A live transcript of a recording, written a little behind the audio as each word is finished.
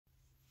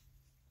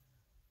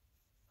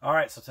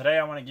Alright, so today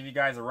I want to give you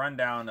guys a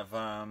rundown of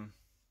the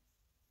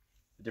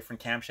different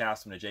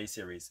camshafts from the J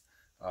series.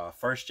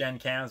 First gen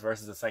cams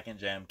versus the second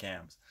gen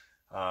cams.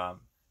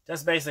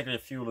 Just basically a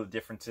few little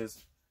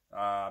differences.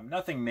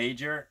 Nothing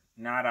major.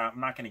 I'm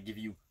not going to give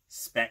you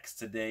specs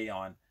today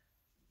on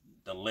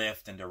the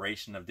lift and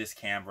duration of this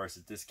cam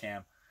versus this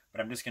cam, but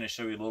I'm just going to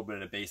show you a little bit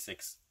of the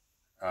basics.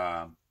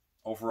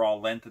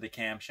 Overall length of the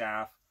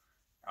camshaft,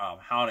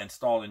 how to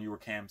install the newer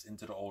cams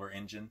into the older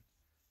engine,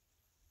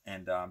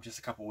 and just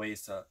a couple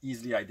ways to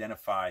easily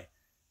identify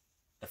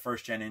the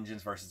first gen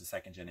engines versus the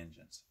second gen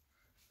engines.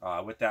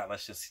 With that,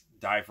 let's just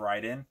dive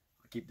right in.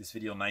 I'll keep this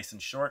video nice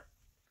and short,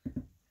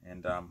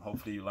 and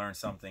hopefully you learn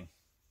something.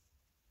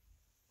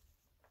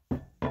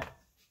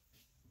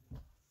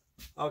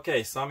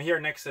 Okay, so I'm here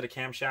next to the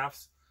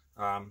camshafts.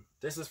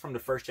 This is from the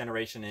first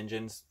generation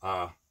engines.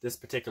 This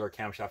particular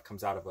camshaft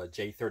comes out of a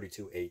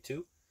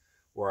J32A2,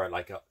 or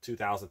like a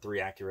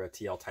 2003 Acura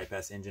TL Type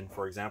S engine,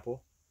 for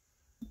example.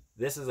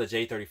 This is a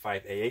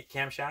J35A8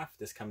 camshaft.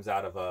 This comes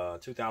out of a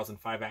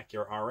 2005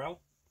 Acura RL.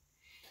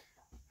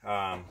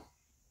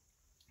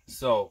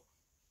 So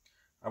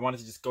I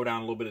wanted to just go down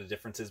a little bit of the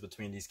differences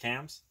between these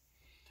cams,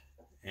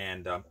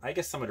 and I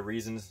guess some of the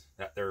reasons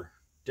that they're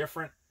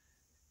different,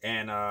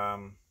 and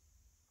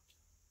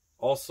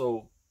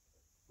also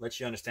let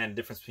you understand the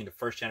difference between the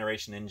first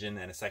generation engine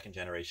and a second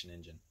generation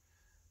engine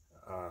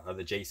of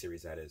the J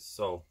series, that is.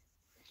 So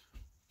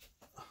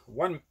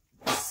one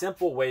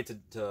simple way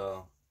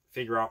to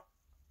figure out,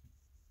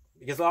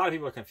 because a lot of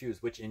people are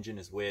confused which engine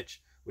is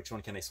which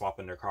one can they swap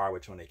in their car,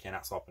 which one they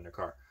cannot swap in their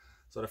car.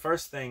 So the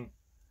first thing,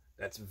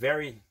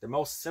 the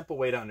most simple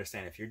way to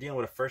understand, if you're dealing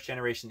with a first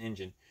generation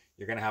engine,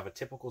 you're going to have a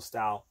typical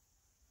style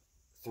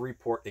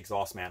 3-port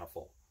exhaust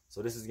manifold.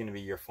 So this is going to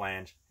be your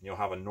flange, and you'll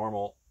have a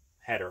normal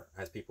header,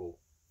 as people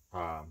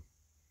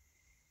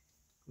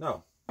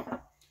know.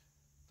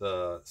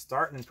 The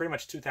start in pretty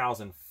much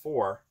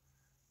 2004,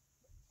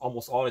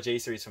 almost all the J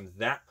series from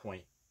that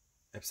point,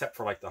 except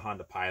for like the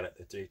Honda Pilot,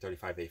 the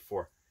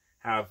J35A4,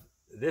 have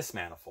this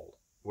manifold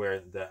where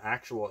the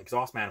actual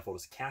exhaust manifold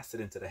is casted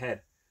into the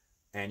head,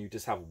 and you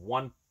just have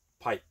one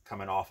pipe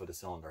coming off of the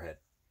cylinder head.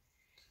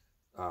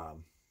 A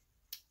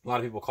lot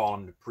of people call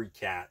them the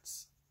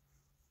pre-cats.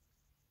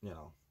 You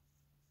know,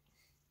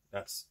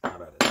 that's how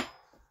that is.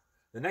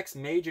 The next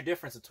major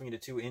difference between the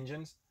two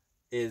engines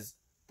is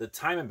the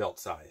timing belt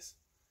size.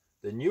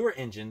 The newer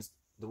engines,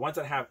 the ones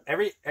that have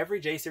every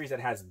J series that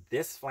has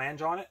this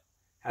flange on it,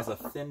 has a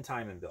thin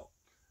timing belt.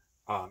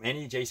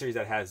 Any J series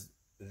that has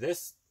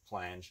this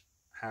flange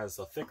has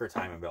a thicker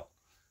timing belt.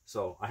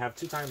 So I have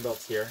two timing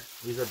belts here.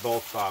 These are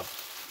both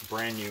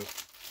brand new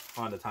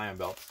Honda timing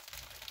belts.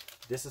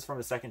 This is from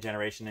the second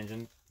generation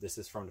engine. This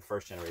is from the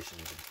first generation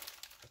engine.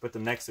 I put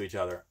them next to each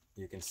other.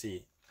 You can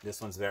see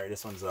this one's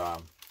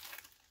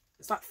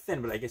it's not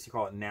thin, but I guess you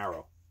call it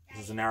narrow.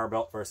 This is a narrow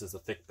belt versus a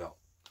thick belt.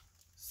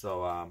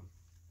 So,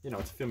 you know,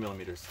 it's a few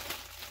millimeters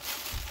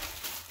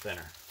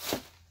thinner.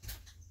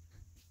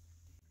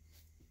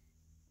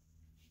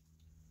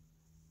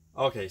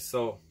 Okay,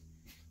 so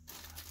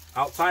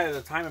outside of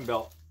the timing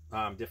belt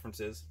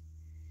differences,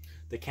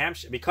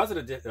 because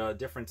of the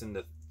difference in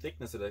the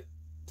thickness of the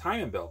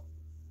timing belt,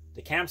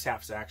 the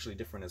camshafts are actually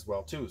different as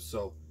well too.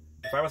 So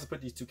if I was to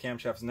put these two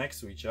camshafts next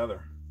to each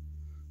other,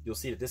 you'll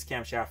see that this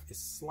camshaft is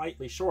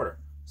slightly shorter.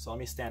 So let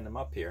me stand them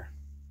up here.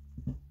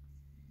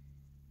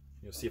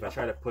 You'll see if I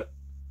try to put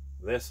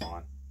this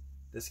on,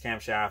 this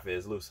camshaft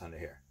is loose under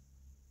here.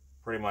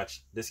 Pretty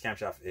much this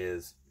camshaft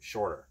is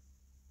shorter.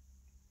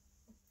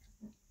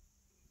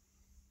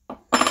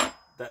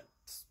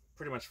 That's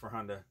pretty much for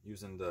Honda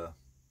using the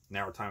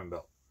narrow timing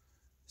belt.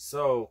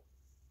 So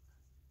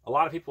a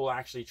lot of people are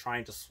actually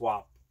trying to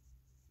swap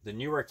the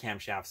newer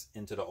camshafts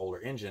into the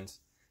older engines.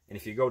 And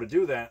if you go to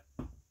do that,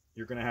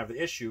 you're going to have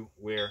the issue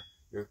where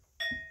your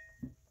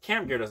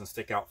cam gear doesn't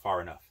stick out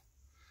far enough.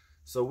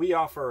 So we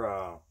offer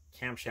a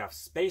camshaft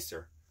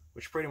spacer,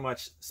 which pretty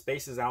much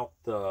spaces out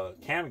the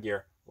cam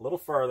gear a little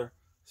further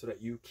so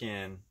that you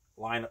can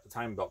line up the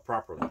timing belt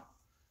properly.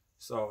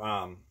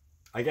 So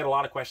I get a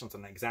lot of questions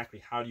on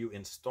exactly how do you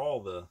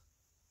install the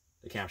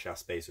camshaft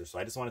spacer. So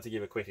I just wanted to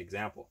give a quick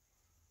example.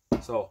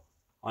 So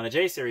on a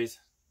J series,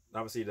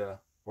 obviously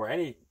or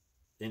any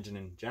engine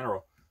in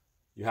general,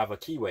 you have a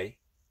keyway,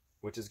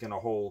 which is going to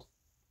hold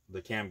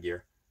the cam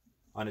gear.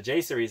 On a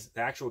J series,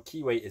 the actual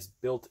keyway is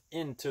built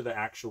into the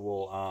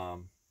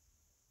actual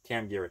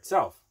cam gear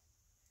itself.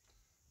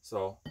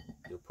 So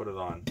you'll put it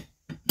on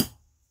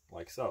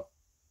like so,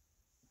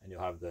 and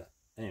you'll have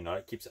and you know,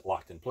 it keeps it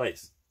locked in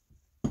place.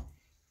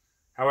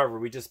 However,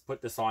 we just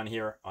put this on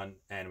here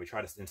and we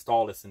try to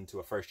install this into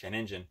a first gen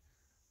engine.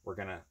 We're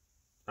gonna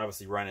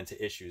obviously run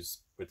into issues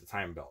with the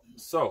timing belt.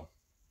 So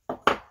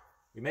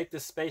we make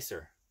this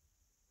spacer,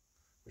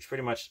 which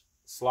pretty much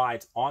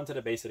slides onto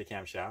the base of the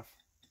camshaft,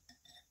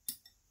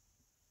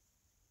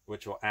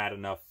 which will add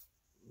enough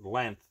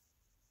length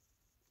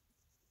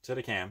to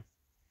the cam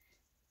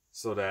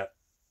so that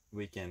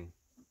we can,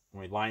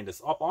 when we line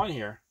this up on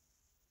here,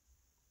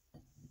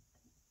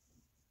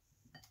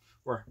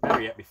 Or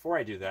better yet, before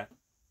I do that,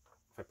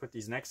 if I put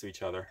these next to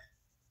each other,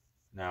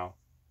 now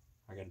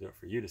I gotta do it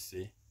for you to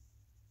see,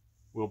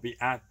 we'll be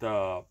at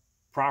the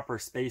proper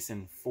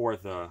spacing for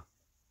the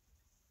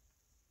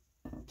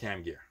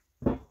cam gear.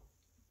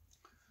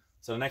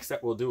 So the next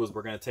step we'll do is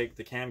we're going to take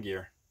the cam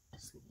gear,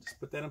 just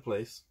put that in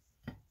place.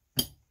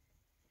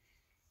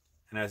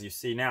 And as you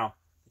see now,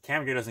 the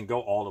cam gear doesn't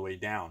go all the way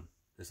down.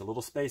 There's a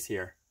little space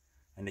here,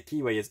 and the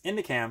keyway is in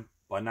the cam,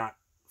 but not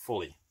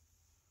fully.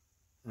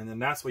 And then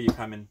that's where you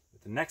come in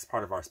with the next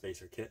part of our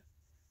spacer kit.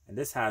 And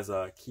this has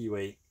a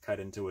keyway cut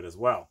into it as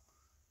well.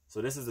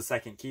 So this is the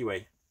second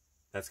keyway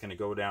that's going to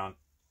go down,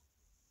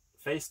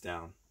 face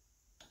down.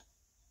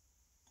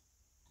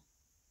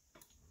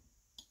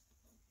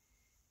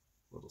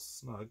 A little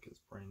snug, it's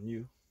brand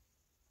new.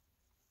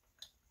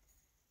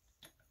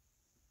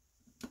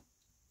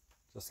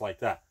 Just like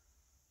that.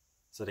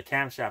 So the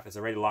camshaft is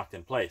already locked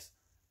in place.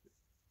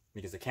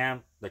 Because the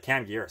cam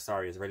gear, is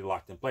already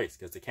locked in place.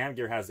 Because the cam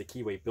gear has the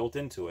keyway built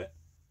into it.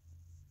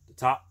 The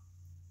top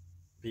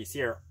piece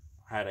here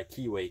had a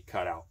keyway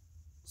cut out.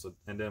 So,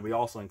 and then we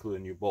also include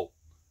a new bolt.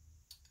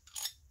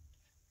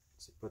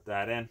 So put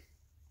that in. I'm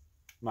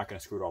not going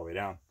to screw it all the way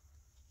down.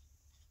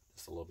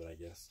 Just a little bit, I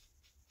guess.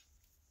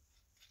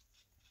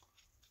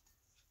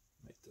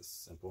 Make this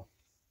simple.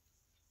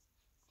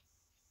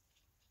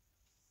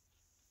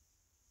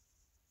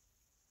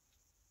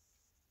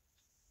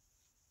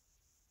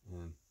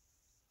 And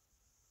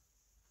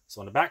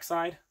so on the back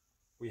side,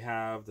 we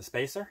have the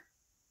spacer,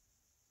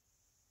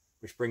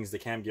 which brings the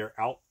cam gear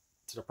out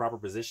to the proper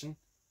position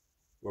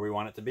where we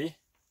want it to be.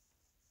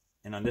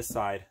 And on this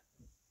side,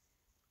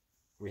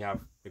 we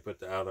put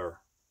the other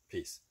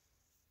piece.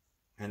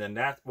 And then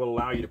that will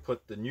allow you to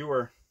put the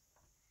newer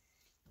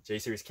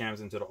J-Series cams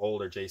into the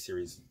older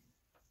J-Series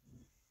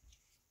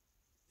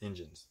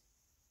engines.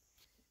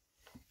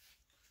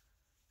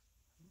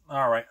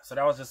 Alright, so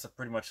that was just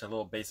pretty much a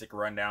little basic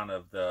rundown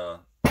of the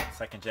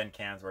second gen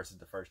cams versus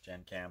the first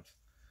gen cams.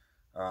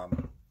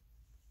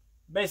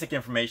 Basic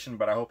information,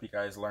 but I hope you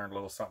guys learned a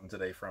little something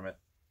today from it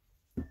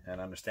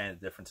and understand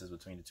the differences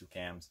between the two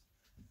cams.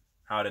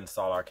 How to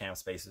install our cam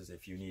spacers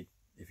if you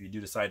do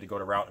decide to go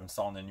the route of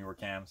installing the newer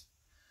cams,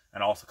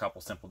 and also a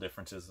couple simple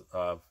differences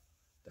of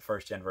the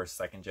first gen versus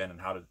second gen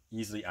and how to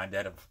easily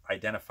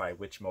identify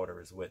which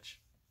motor is which.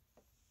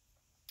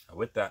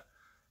 With that,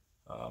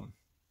 I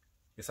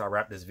guess I'll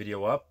wrap this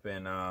video up,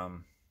 and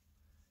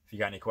if you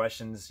got any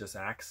questions, just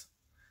ask,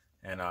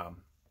 and I'll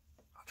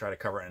try to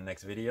cover it in the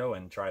next video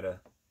and try to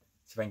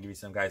see if I can give you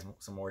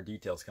some more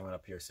details coming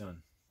up here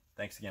soon.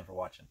 Thanks again for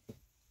watching.